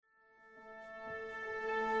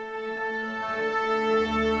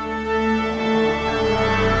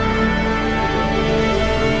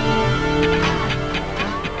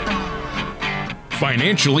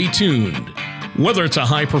Financially Tuned. Whether it's a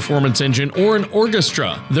high-performance engine or an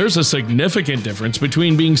orchestra, there's a significant difference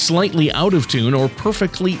between being slightly out of tune or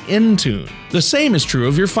perfectly in tune. The same is true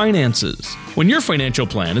of your finances. When your financial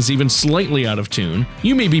plan is even slightly out of tune,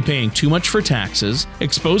 you may be paying too much for taxes,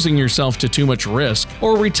 exposing yourself to too much risk,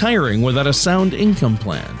 or retiring without a sound income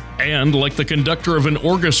plan. And like the conductor of an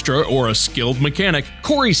orchestra or a skilled mechanic,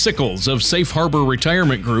 Corey Sickles of Safe Harbor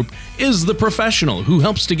Retirement Group is the professional who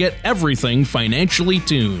helps to get everything financially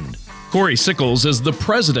tuned. Corey Sickles is the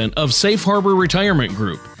president of Safe Harbor Retirement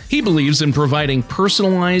Group. He believes in providing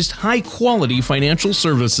personalized, high-quality financial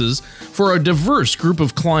services for a diverse group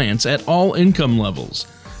of clients at all income levels.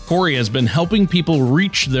 Corey has been helping people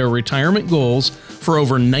reach their retirement goals for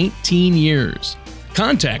over 19 years.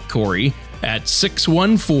 Contact Corey at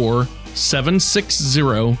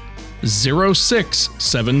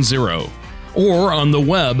 614-760-0670 or on the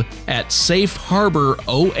web at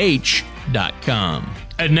safeharboroh.com.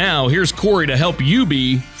 And now, here's Corey to help you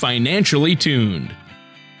be financially tuned.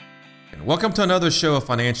 Welcome to another show of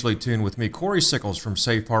Financially Tuned with me, Corey Sickles from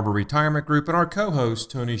Safe Harbor Retirement Group, and our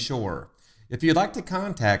co-host, Tony Shore. If you'd like to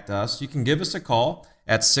contact us, you can give us a call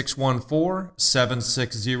at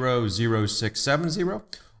 614-760-0670,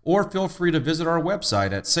 or feel free to visit our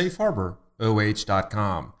website at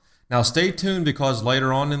safeharboroh.com. Now, stay tuned because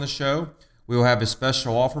later on in the show, we will have a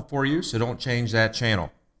special offer for you, so don't change that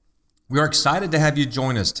channel. We are excited to have you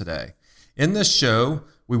join us today. In this show,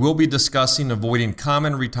 we will be discussing avoiding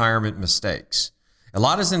common retirement mistakes. A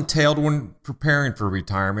lot is entailed when preparing for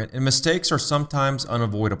retirement, and mistakes are sometimes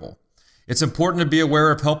unavoidable. It's important to be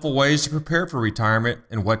aware of helpful ways to prepare for retirement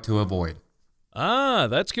and what to avoid.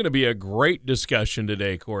 That's going to be a great discussion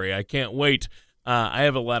today, Corey. I can't wait. I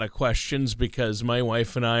have a lot of questions because my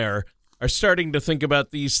wife and I are starting to think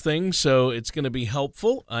about these things, so it's going to be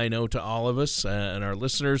helpful, I know, to all of us and our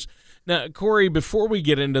listeners. Now, Corey, before we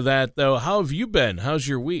get into that, though, how have you been? How's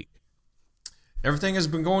your week? Everything has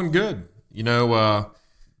been going good. You know,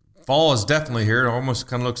 fall is definitely here. It almost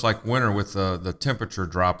kind of looks like winter with the temperature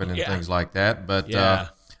dropping and things like that. But, you know,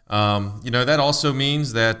 that also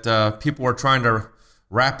means that people are trying to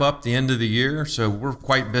wrap up the end of the year. So we're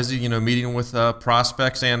quite busy, you know, meeting with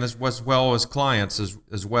prospects and as well as clients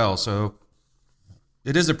as well. So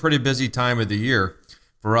it is a pretty busy time of the year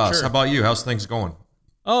for us. Sure. How about you? How's things going?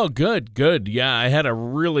 Oh, good. Yeah, I had a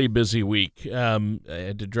really busy week. I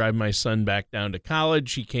had to drive my son back down to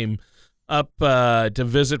college. He came up to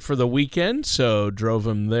visit for the weekend, so drove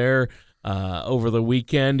him there over the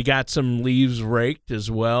weekend. Got some leaves raked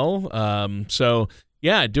as well. So,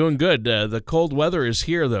 yeah, doing good. The cold weather is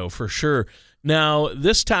here, though, for sure. Now,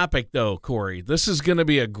 this topic, though, Corey, this is going to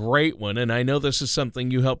be a great one, and I know this is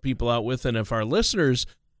something you help people out with, and if our listeners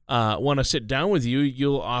want to sit down with you,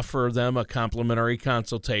 you'll offer them a complimentary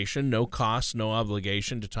consultation, no cost, no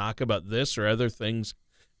obligation to talk about this or other things.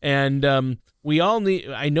 And we all need,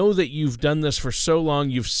 I know that you've done this for so long,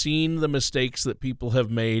 you've seen the mistakes that people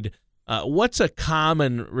have made. What's a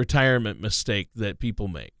common retirement mistake that people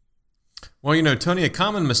make? Well, you know, Tony, a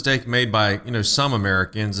common mistake made by, you know, some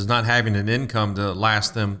Americans is not having an income to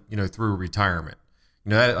last them, you know, through retirement. You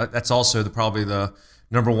know, that's also probably the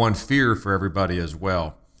number one fear for everybody as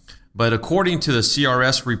well. But according to the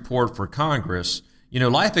CRS report for Congress, you know,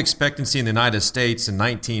 life expectancy in the United States in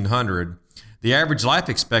 1900, the average life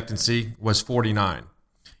expectancy was 49.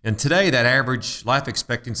 And today, that average life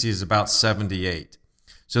expectancy is about 78.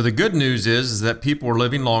 So the good news is that people are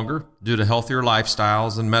living longer due to healthier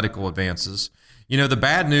lifestyles and medical advances. You know, the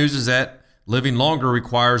bad news is that living longer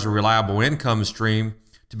requires a reliable income stream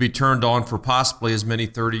to be turned on for possibly as many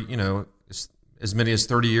as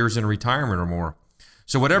 30 years in retirement or more.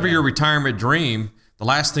 So whatever your retirement dream, the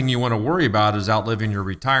last thing you want to worry about is outliving your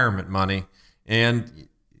retirement money. And,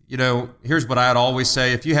 you know, here's what I'd always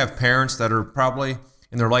say. If you have parents that are probably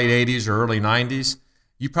in their late 80s or early 90s,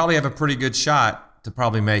 you probably have a pretty good shot to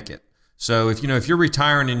probably make it. So if you're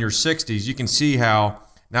retiring in your 60s, you can see how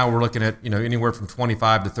now we're looking at, you know, anywhere from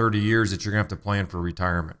 25 to 30 years that you're going to have to plan for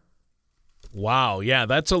retirement. Wow. Yeah,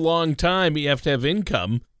 that's a long time. You have to have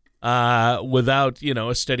income without, you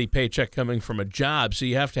know, a steady paycheck coming from a job. So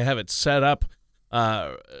you have to have it set up,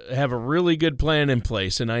 have a really good plan in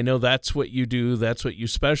place. And I know that's what you do. That's what you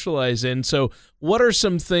specialize in. So what are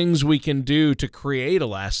some things we can do to create a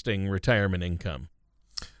lasting retirement income?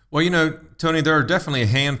 Well, you know, Tony, there are definitely a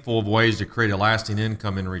handful of ways to create a lasting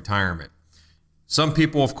income in retirement. Some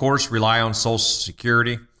people, of course, rely on Social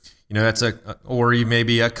Security. You know, or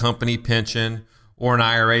maybe a company pension or an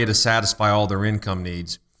IRA to satisfy all their income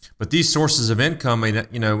needs. But these sources of income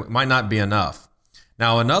might not be enough.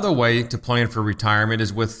 Now, another way to plan for retirement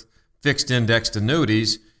is with fixed indexed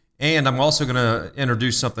annuities. And I'm also going to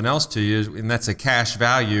introduce something else to you, and that's a cash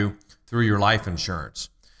value through your life insurance.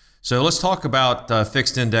 So let's talk about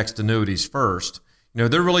fixed indexed annuities first.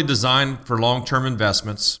 They're really designed for long-term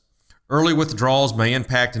investments. Early withdrawals may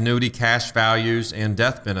impact annuity cash values and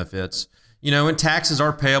death benefits. And taxes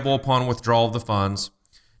are payable upon withdrawal of the funds.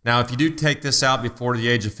 Now, if you do take this out before the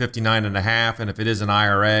age of 59 and a half, and if it is an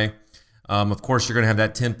IRA, of course, you're going to have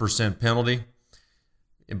that 10% penalty.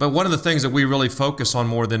 But one of the things that we really focus on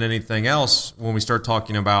more than anything else when we start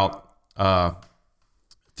talking about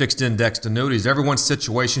fixed indexed annuities, everyone's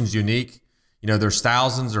situation is unique. There's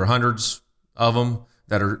thousands or hundreds of them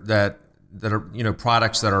that are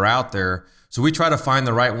products that are out there. So we try to find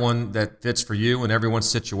the right one that fits for you, and everyone's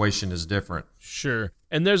situation is different. Sure.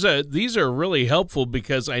 And these are really helpful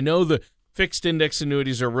because I know the fixed index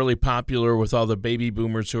annuities are really popular with all the baby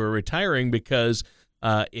boomers who are retiring because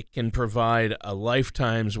it can provide a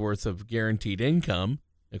lifetime's worth of guaranteed income.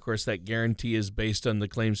 Of course, that guarantee is based on the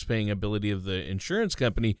claims paying ability of the insurance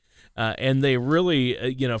company. And they really,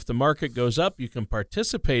 if the market goes up, you can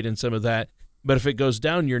participate in some of that. But if it goes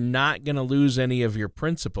down, you're not going to lose any of your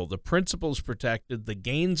principal. The principal's protected, the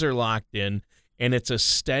gains are locked in, and it's a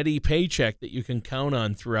steady paycheck that you can count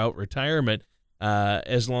on throughout retirement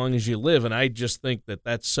as long as you live. And I just think that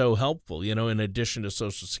that's so helpful. In addition to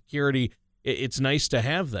Social Security, it's nice to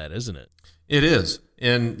have that, isn't it? It is.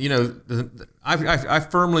 And, I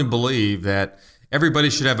firmly believe that everybody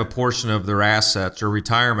should have a portion of their assets or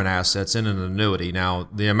retirement assets in an annuity. Now,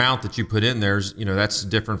 the amount that you put in there is, that's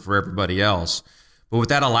different for everybody else. But what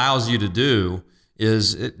that allows you to do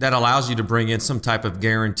is that allows you to bring in some type of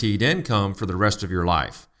guaranteed income for the rest of your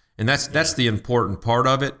life. And that's the important part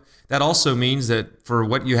of it. That also means that for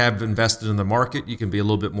what you have invested in the market, you can be a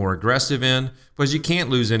little bit more aggressive in, because you can't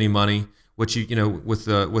lose any money, which with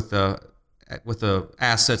the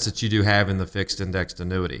assets that you do have in the fixed indexed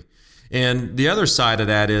annuity. And the other side of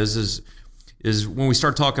that is when we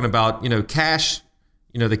start talking about, cash,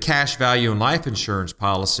 the cash value in life insurance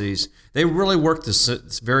policies, they really work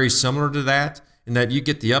very similar to that, in that you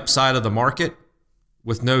get the upside of the market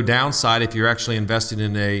with no downside if you're actually invested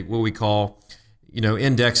in what we call,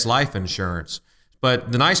 index life insurance.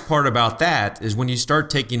 But the nice part about that is when you start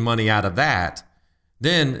taking money out of that,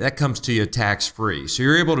 then that comes to you tax-free. So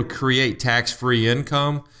you're able to create tax-free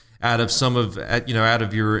income out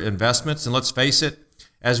of your investments. And let's face it,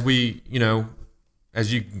 as you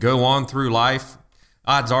go on through life,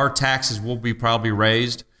 odds are taxes will be probably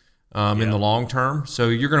raised in the long term. So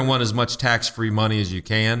you're going to want as much tax-free money as you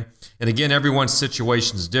can. And again, everyone's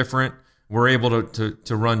situation is different. We're able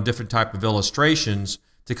to run different type of illustrations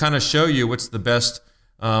to kind of show you what's the best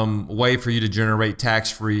way for you to generate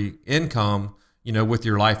tax-free income, with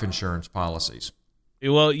your life insurance policies.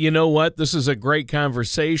 Well, you know what? This is a great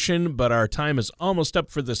conversation, but our time is almost up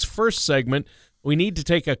for this first segment. We need to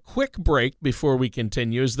take a quick break before we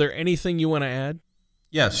continue. Is there anything you want to add?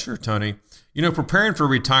 Yeah, sure, Tony. Preparing for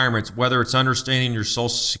retirement, whether it's understanding your Social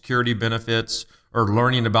Security benefits or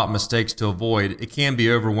learning about mistakes to avoid, it can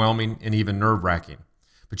be overwhelming and even nerve-wracking.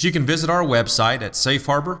 But you can visit our website at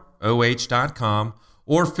safeharboroh.com,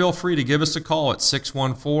 or feel free to give us a call at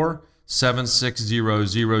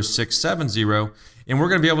 614-760-0670, and we're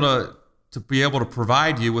going to be able to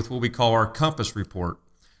provide you with what we call our Compass Report.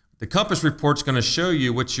 The Compass Report's going to show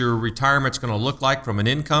you what your retirement's going to look like from an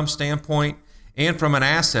income standpoint and from an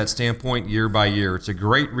asset standpoint year by year. It's a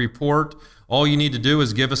great report. All you need to do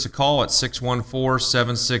is give us a call at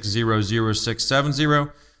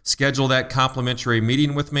 614-760-0670. Schedule that complimentary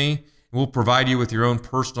meeting with me, and we'll provide you with your own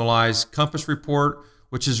personalized Compass Report,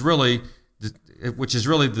 which is really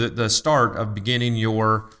the start of beginning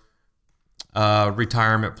your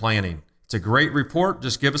retirement planning. It's a great report.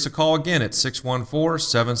 Just give us a call again at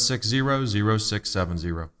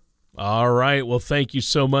 614-760-0670. All right. Well, thank you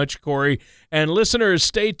so much, Corey. And listeners,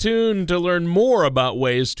 stay tuned to learn more about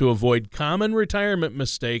ways to avoid common retirement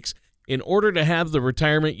mistakes in order to have the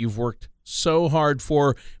retirement you've worked so hard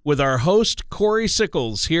for with our host, Corey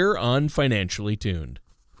Sickles, here on Financially Tuned.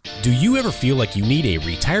 Do you ever feel like you need a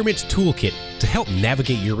retirement toolkit to help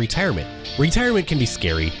navigate your retirement? Retirement can be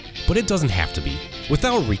scary, but it doesn't have to be. With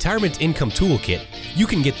our Retirement Income Toolkit, you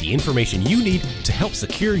can get the information you need to help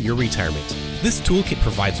secure your retirement. This toolkit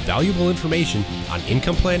provides valuable information on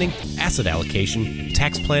income planning, asset allocation,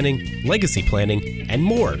 tax planning, legacy planning, and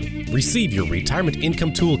more. Receive your Retirement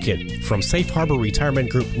Income Toolkit from Safe Harbor Retirement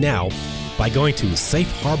Group now by going to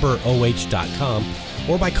safeharboroh.com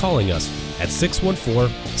or by calling us at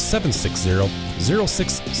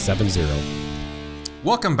 614-760-0670.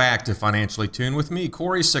 Welcome back to Financially Tuned with me,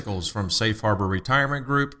 Corey Sickles from Safe Harbor Retirement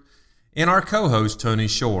Group, and our co-host, Tony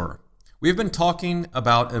Shore. we've been talking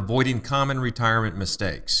about avoiding common retirement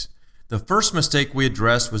mistakes. The first mistake we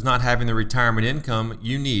addressed was not having the retirement income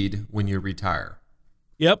you need when you retire.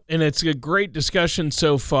 Yep, and it's a great discussion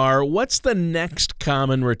so far. What's the next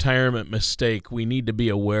common retirement mistake we need to be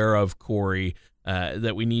aware of, Corey,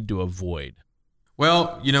 that we need to avoid?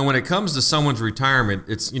 Well, when it comes to someone's retirement,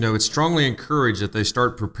 it's strongly encouraged that they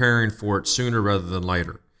start preparing for it sooner rather than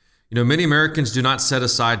later. Many Americans do not set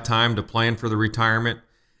aside time to plan for the retirement,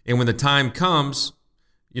 and when the time comes,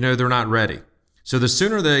 they're not ready. So the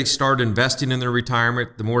sooner they start investing in their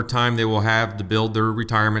retirement, the more time they will have to build their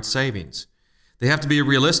retirement savings. They have to be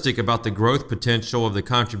realistic about the growth potential of the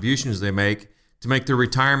contributions they make to make their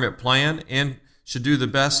retirement plan, and should do the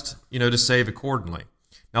best, to save accordingly.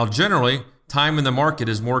 Now, generally, time in the market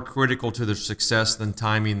is more critical to their success than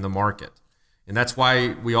timing the market. And that's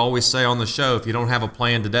why we always say on the show, if you don't have a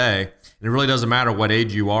plan today, and it really doesn't matter what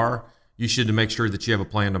age you are, you should make sure that you have a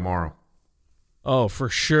plan tomorrow. Oh, for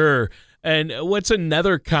sure. And what's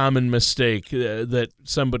another common mistake that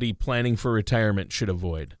somebody planning for retirement should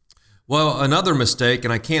avoid? Well, another mistake,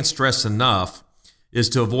 and I can't stress enough, is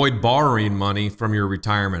to avoid borrowing money from your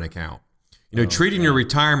retirement account. Treating your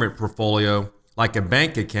retirement portfolio like a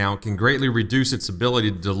bank account can greatly reduce its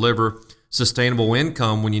ability to deliver sustainable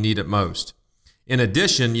income when you need it most. In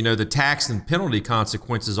addition, the tax and penalty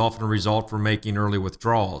consequences often result from making early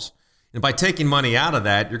withdrawals. And by taking money out of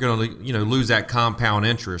that, you're going to, lose that compound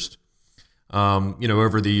interest,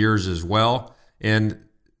 over the years as well. And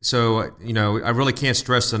so, I really can't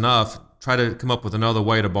stress enough, try to come up with another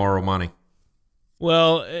way to borrow money.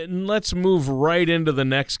 Well, and let's move right into the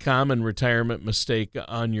next common retirement mistake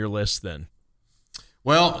on your list then.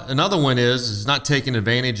 Well, another one is not taking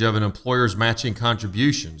advantage of an employer's matching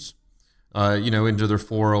contributions, into their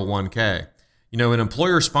 401k. An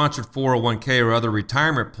employer-sponsored 401k or other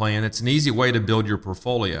retirement plan, it's an easy way to build your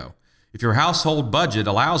portfolio. If your household budget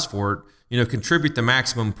allows for it, contribute the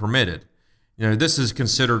maximum permitted. This is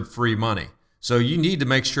considered free money. So you need to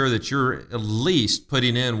make sure that you're at least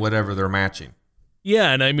putting in whatever they're matching.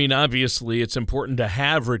 Yeah, and I mean, obviously, it's important to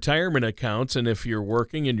have retirement accounts, and if you're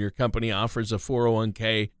working and your company offers a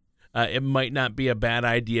 401k, it might not be a bad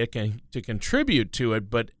idea to contribute to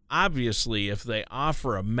it, but obviously, if they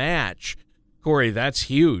offer a match, Corey, that's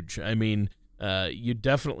huge. I mean, you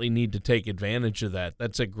definitely need to take advantage of that.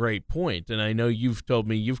 That's a great point, and I know you've told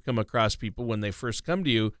me you've come across people when they first come to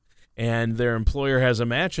you, and their employer has a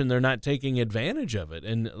match, and they're not taking advantage of it,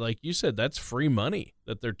 and like you said, that's free money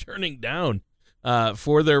that they're turning down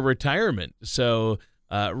for their retirement. So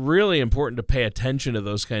really important to pay attention to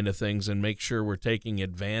those kind of things and make sure we're taking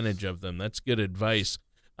advantage of them. That's good advice.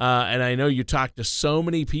 And I know you talk to so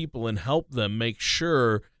many people and help them make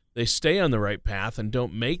sure they stay on the right path and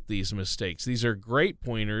don't make these mistakes. These are great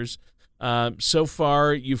pointers. So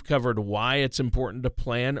far, you've covered why it's important to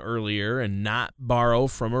plan earlier and not borrow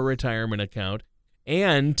from a retirement account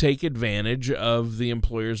and take advantage of the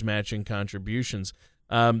employer's matching contributions.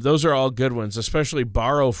 Those are all good ones, especially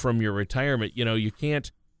borrow from your retirement. You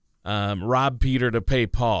can't rob Peter to pay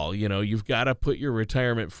Paul. You've got to put your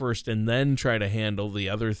retirement first and then try to handle the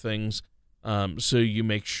other things so you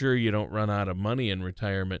make sure you don't run out of money in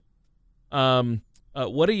retirement.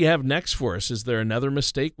 What do you have next for us? Is there another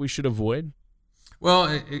mistake we should avoid?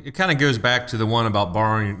 Well, it kind of goes back to the one about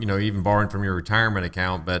borrowing, even borrowing from your retirement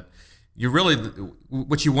account, but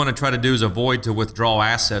what you want to try to do is avoid to withdraw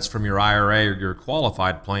assets from your IRA or your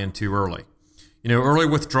qualified plan too early. Early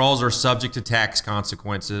withdrawals are subject to tax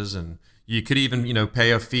consequences, and you could even,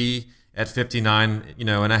 pay a fee at 59,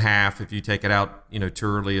 and a half if you take it out, too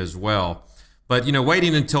early as well. But,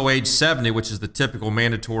 waiting until age 70, which is the typical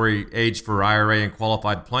mandatory age for IRA and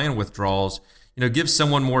qualified plan withdrawals, gives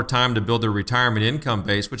someone more time to build their retirement income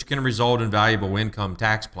base, which can result in valuable income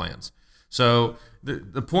tax plans. So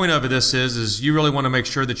the point of this is you really want to make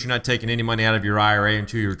sure that you're not taking any money out of your IRA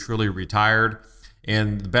until you're truly retired.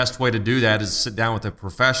 And the best way to do that is sit down with a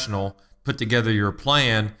professional, put together your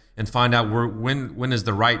plan, and find out when is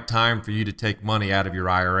the right time for you to take money out of your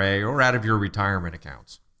IRA or out of your retirement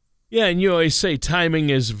accounts. Yeah, and you always say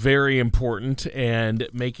timing is very important and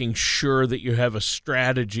making sure that you have a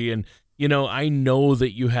strategy. And, I know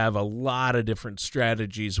that you have a lot of different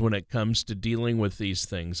strategies when it comes to dealing with these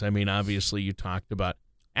things. I mean, obviously you talked about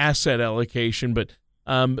asset allocation, but,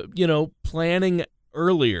 planning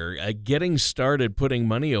earlier, getting started, putting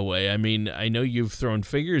money away. I mean, I know you've thrown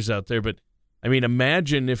figures out there, but I mean,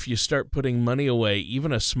 imagine if you start putting money away,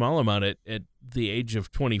 even a small amount at the age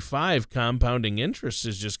of 25, compounding interest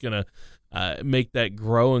is just going to make that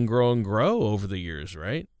grow and grow and grow over the years,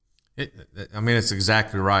 right? It's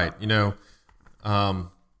exactly right.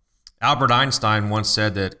 Albert Einstein once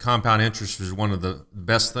said that compound interest was one of the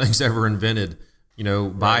best things ever invented,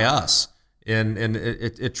 by us. And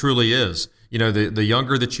it truly is. The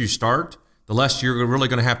younger that you start, the less you're really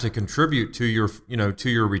going to have to contribute to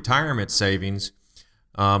your retirement savings.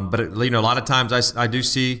 But a lot of times I do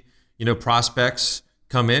see, prospects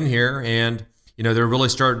come in here and, they're really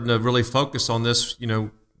starting to really focus on this,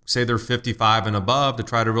 say they're 55 and above, to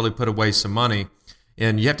try to really put away some money.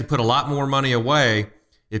 And you have to put a lot more money away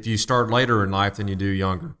if you start later in life than you do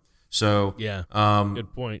younger. So yeah,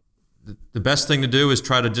 good point. The best thing to do is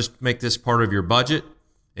try to just make this part of your budget,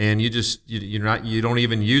 and you don't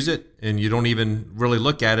even use it, and you don't even really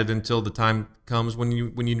look at it until the time comes when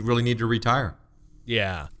you really need to retire.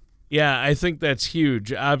 Yeah, I think that's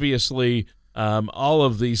huge. Obviously, all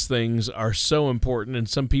of these things are so important, and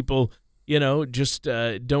some people, just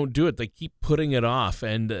don't do it. They keep putting it off,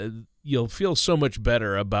 and you'll feel so much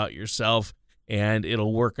better about yourself, and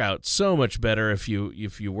it'll work out so much better if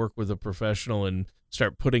you work with a professional and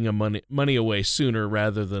start putting money away sooner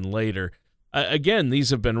rather than later. Again, these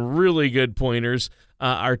have been really good pointers.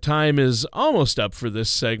 Our time is almost up for this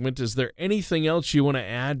segment. Is there anything else you want to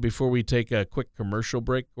add before we take a quick commercial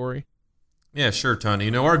break, Corey? Yeah, sure,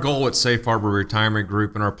 Tony. Our goal at Safe Harbor Retirement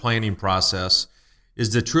Group and our planning process is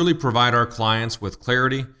to truly provide our clients with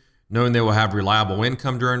clarity, knowing they will have reliable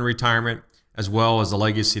income during retirement, as well as a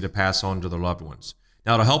legacy to pass on to their loved ones.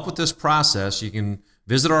 Now, to help with this process, you can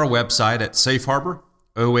visit our website at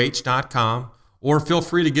safeharboroh.com, or feel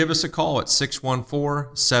free to give us a call at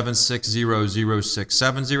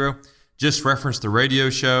 614-760-0670. Just reference the radio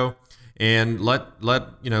show and let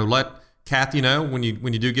Kathy know when you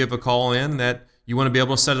do give a call in that you want to be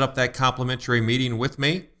able to set up that complimentary meeting with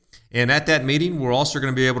me. And at that meeting, we're also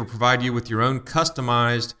going to be able to provide you with your own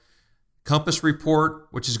customized Compass report,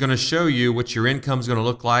 which is going to show you what your income is going to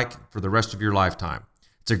look like for the rest of your lifetime.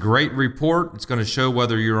 It's a great report. It's going to show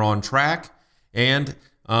whether you're on track. And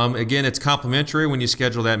again, it's complimentary when you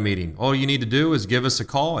schedule that meeting. All you need to do is give us a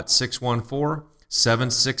call at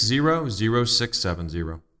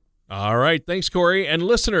 614-760-0670. All right. Thanks, Corey. And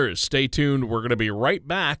listeners, stay tuned. We're going to be right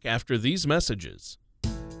back after these messages.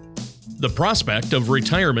 The prospect of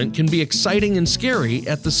retirement can be exciting and scary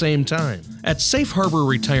at the same time. At Safe Harbor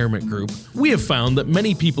Retirement Group, we have found that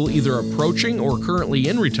many people either approaching or currently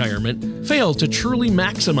in retirement fail to truly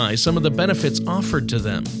maximize some of the benefits offered to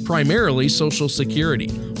them, primarily Social Security.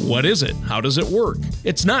 What is it? How does it work?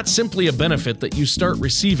 It's not simply a benefit that you start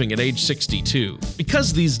receiving at age 62.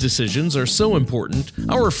 Because these decisions are so important,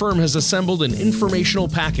 our firm has assembled an informational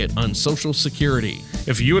packet on Social Security.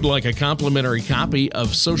 If you would like a complimentary copy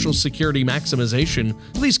of Social Security Maximization,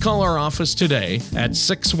 please call our office today at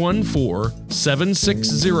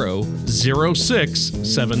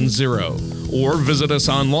 614-760-0670 or visit us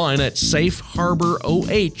online at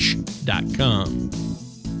safeharboroh.com.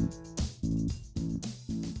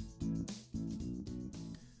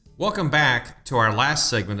 Welcome back to our last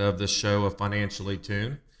segment of this show of Financially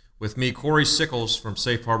Tuned with me, Corey Sickles from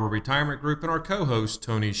Safe Harbor Retirement Group, and our co-host,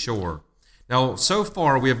 Tony Shore. Now, so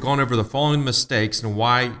far, we have gone over the following mistakes and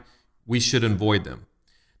why we should avoid them.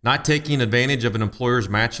 Not taking advantage of an employer's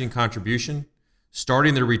matching contribution,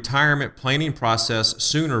 starting the retirement planning process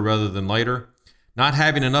sooner rather than later, not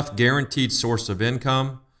having enough guaranteed source of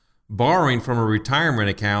income, borrowing from a retirement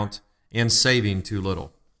account, and saving too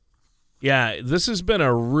little. Yeah, this has been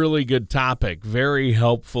a really good topic. Very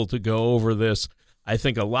helpful to go over this. I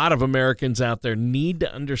think a lot of Americans out there need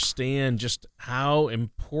to understand just how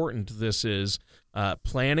important this is,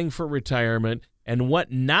 planning for retirement, and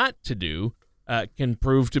what not to do can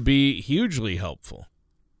prove to be hugely helpful.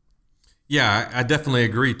 Yeah, I definitely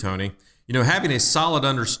agree, Tony. Having a solid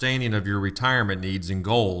understanding of your retirement needs and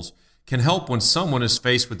goals can help when someone is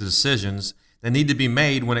faced with the decisions that need to be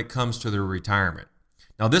made when it comes to their retirement.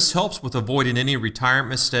 Now, this helps with avoiding any retirement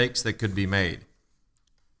mistakes that could be made.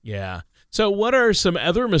 Yeah. So what are some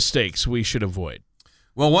other mistakes we should avoid?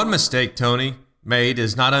 Well, one mistake Tony made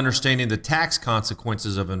is not understanding the tax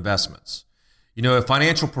consequences of investments. A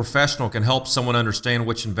financial professional can help someone understand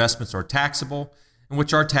which investments are taxable and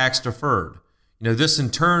which are tax deferred. This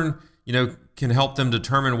in turn, can help them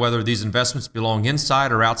determine whether these investments belong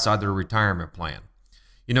inside or outside their retirement plan.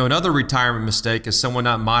 Another retirement mistake is someone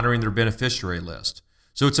not monitoring their beneficiary list.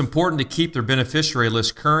 So it's important to keep their beneficiary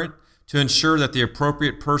list current to ensure that the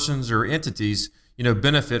appropriate persons or entities,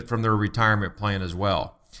 benefit from their retirement plan as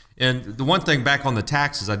well. And the one thing back on the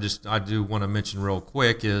taxes, I do want to mention real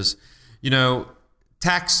quick is,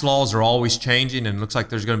 tax laws are always changing, and it looks like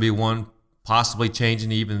there's going to be one possibly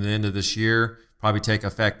changing even at the end of this year, probably take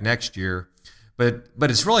effect next year. But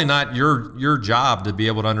it's really not your job to be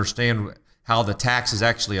able to understand how the taxes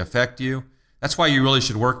actually affect you. That's why you really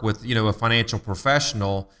should work with, a financial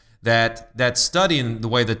professional that's studying the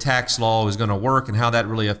way the tax law is going to work and how that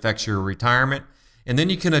really affects your retirement. And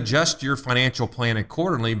then you can adjust your financial plan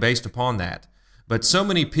accordingly based upon that. But so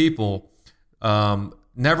many people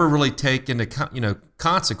never really take into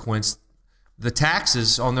consequence the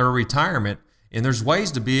taxes on their retirement. And there's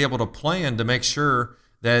ways to be able to plan to make sure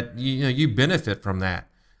that you benefit from that.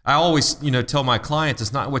 I always tell my clients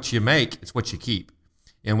it's not what you make, it's what you keep.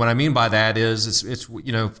 And what I mean by that is it's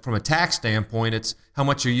from a tax standpoint, it's how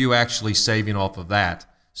much are you actually saving off of that.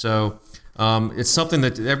 So it's something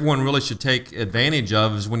that everyone really should take advantage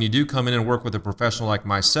of is when you do come in and work with a professional like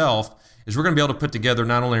myself, is we're going to be able to put together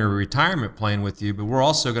not only a retirement plan with you, but we're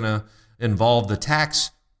also going to involve the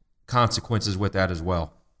tax consequences with that as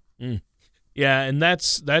well. Yeah, and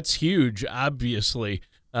that's huge, obviously.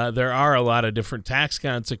 There are a lot of different tax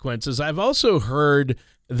consequences. I've also heard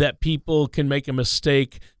that people can make a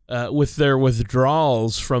mistake with their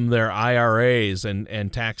withdrawals from their IRAs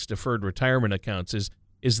and tax-deferred retirement accounts.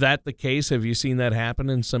 Is that the case? Have you seen that happen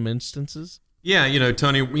in some instances? Yeah,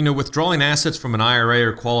 Tony, withdrawing assets from an IRA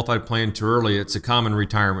or qualified plan too early, it's a common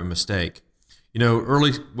retirement mistake.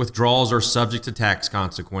 Early withdrawals are subject to tax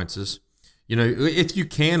consequences. If you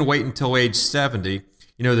can wait until age 70,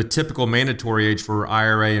 the typical mandatory age for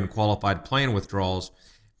IRA and qualified plan withdrawals,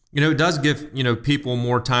 it does give, people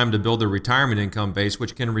more time to build their retirement income base,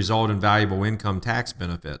 which can result in valuable income tax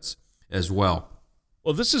benefits as well.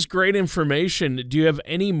 Well, this is great information. Do you have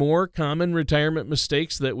any more common retirement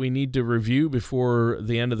mistakes that we need to review before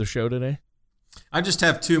the end of the show today? I just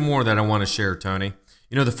have two more that I want to share, Tony.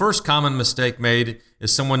 The first common mistake made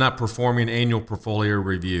is someone not performing annual portfolio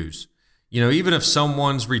reviews. Even if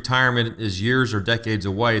someone's retirement is years or decades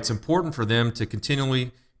away, it's important for them to continually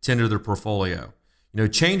tender their portfolio.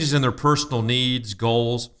 Changes in their personal needs,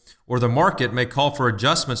 goals, or the market may call for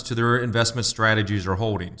adjustments to their investment strategies or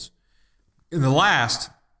holdings. And the last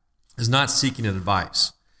is not seeking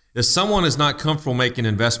advice. If someone is not comfortable making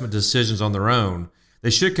investment decisions on their own, they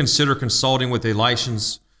should consider consulting with a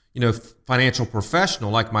licensed, financial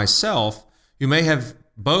professional like myself, who may have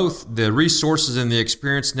both the resources and the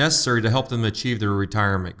experience necessary to help them achieve their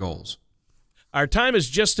retirement goals. Our time is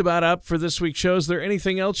just about up for this week's show. Is there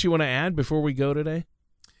anything else you want to add before we go today?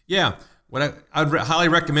 Yeah. I'd highly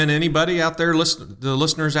recommend anybody out there, the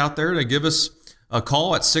listeners out there, to give us a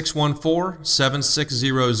call at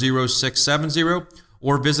 614-760-0670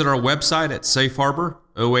 or visit our website at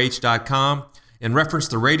safeharboroh.com and reference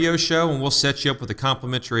the radio show, and we'll set you up with a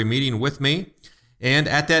complimentary meeting with me. And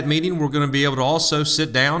at that meeting, we're going to be able to also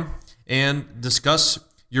sit down and discuss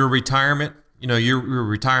your retirement, your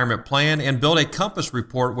retirement plan, and build a Compass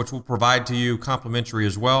report, which we'll provide to you complimentary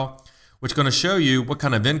as well, which is going to show you what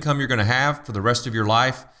kind of income you're going to have for the rest of your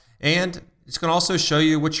life. And it's going to also show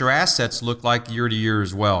you what your assets look like year to year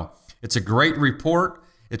as well. It's a great report.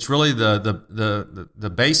 It's really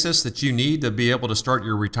the basis that you need to be able to start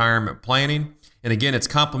your retirement planning. And again, it's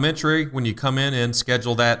complimentary when you come in and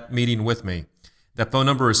schedule that meeting with me. That phone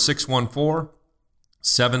number is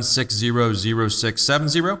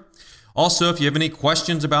 614-760-0670. Also, if you have any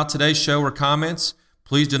questions about today's show or comments,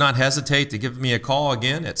 please do not hesitate to give me a call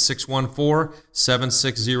again at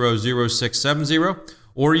 614-760-0670.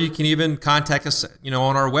 Or you can even contact us, on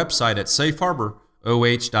our website at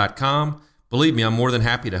safeharboroh.com. Believe me, I'm more than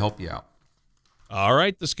happy to help you out. All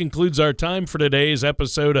right, this concludes our time for today's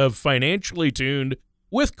episode of Financially Tuned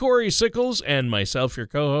with Corey Sickles and myself, your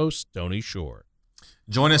co-host, Tony Shore.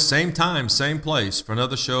 Join us same time, same place for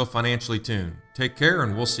another show of Financially Tuned. Take care,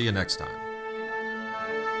 and we'll see you next time.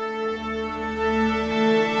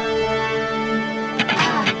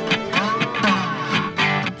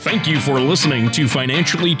 Thank you for listening to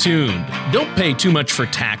Financially Tuned. Don't pay too much for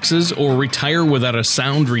taxes or retire without a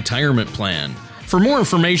sound retirement plan. For more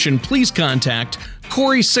information, please contact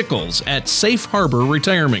Corey Sickles at Safe Harbor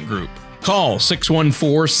Retirement Group. Call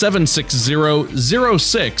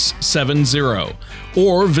 614-760-0670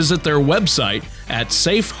 or visit their website at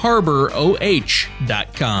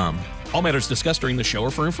safeharboroh.com. All matters discussed during the show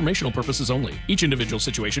are for informational purposes only. Each individual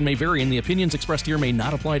situation may vary, and the opinions expressed here may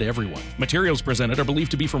not apply to everyone. Materials presented are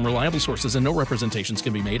believed to be from reliable sources, and no representations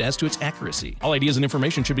can be made as to its accuracy. All ideas and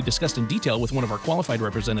information should be discussed in detail with one of our qualified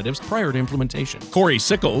representatives prior to implementation. Corey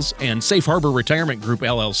Sickles and Safe Harbor Retirement Group,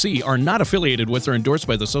 LLC, are not affiliated with or endorsed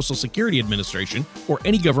by the Social Security Administration or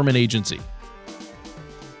any government agency.